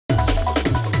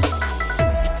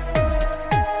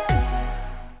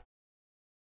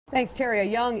Thanks, Terry. A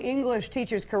young English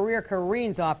teacher's career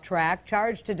careen's off track,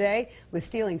 charged today with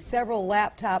stealing several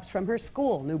laptops from her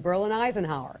school, New Berlin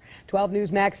Eisenhower. 12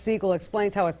 News' Max Siegel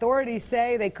explains how authorities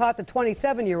say they caught the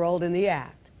 27-year-old in the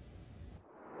act.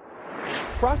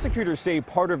 Prosecutors say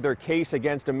part of their case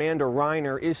against Amanda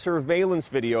Reiner is surveillance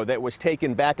video that was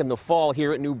taken back in the fall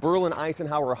here at New Berlin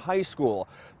Eisenhower High School.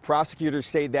 Prosecutors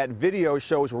say that video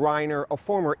shows Reiner, a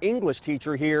former English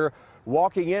teacher here,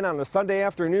 walking in on a Sunday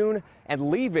afternoon and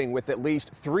leaving with at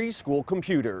least 3 school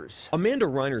computers. Amanda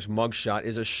Reiner's mugshot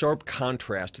is a sharp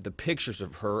contrast to the pictures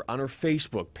of her on her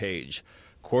Facebook page.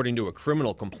 According to a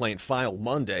criminal complaint filed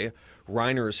Monday,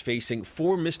 Reiner is facing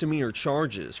 4 misdemeanor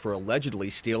charges for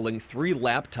allegedly stealing 3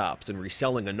 laptops and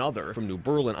reselling another from New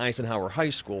Berlin Eisenhower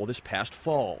High School this past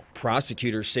fall.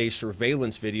 Prosecutors say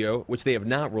surveillance video, which they have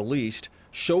not released,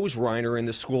 shows Reiner in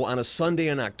the school on a Sunday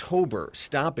in October,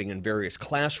 stopping in various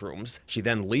classrooms. She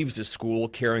then leaves the school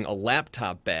carrying a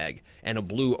laptop bag and a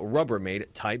blue Rubbermaid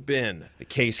type bin. The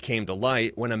case came to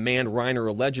light when a man Reiner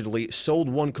allegedly sold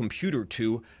one computer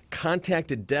to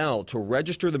contacted Dell to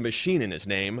register the machine in his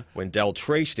name. When Dell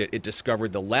traced it, it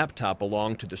discovered the laptop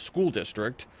belonged to the school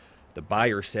district. The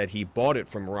buyer said he bought it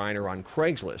from Reiner on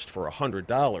Craigslist for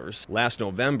 $100. Last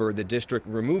November, the district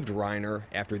removed Reiner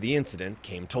after the incident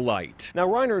came to light. Now,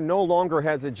 Reiner no longer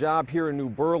has a job here in New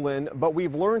Berlin, but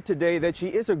we've learned today that she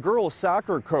is a girls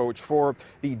soccer coach for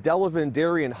the Delavan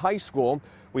Darien High School.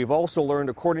 We've also learned,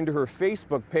 according to her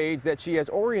Facebook page, that she has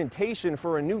orientation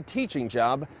for a new teaching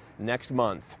job next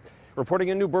month. Reporting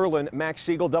in New Berlin, Max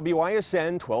Siegel,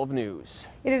 WISN 12 News.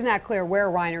 It is not clear where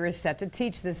Reiner is set to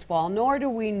teach this fall, nor do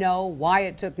we know why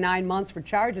it took 9 months for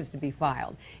charges to be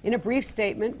filed. In a brief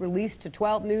statement released to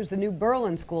 12 News, the New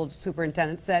Berlin school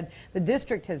superintendent said the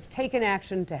district has taken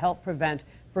action to help prevent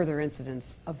further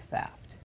incidents of theft.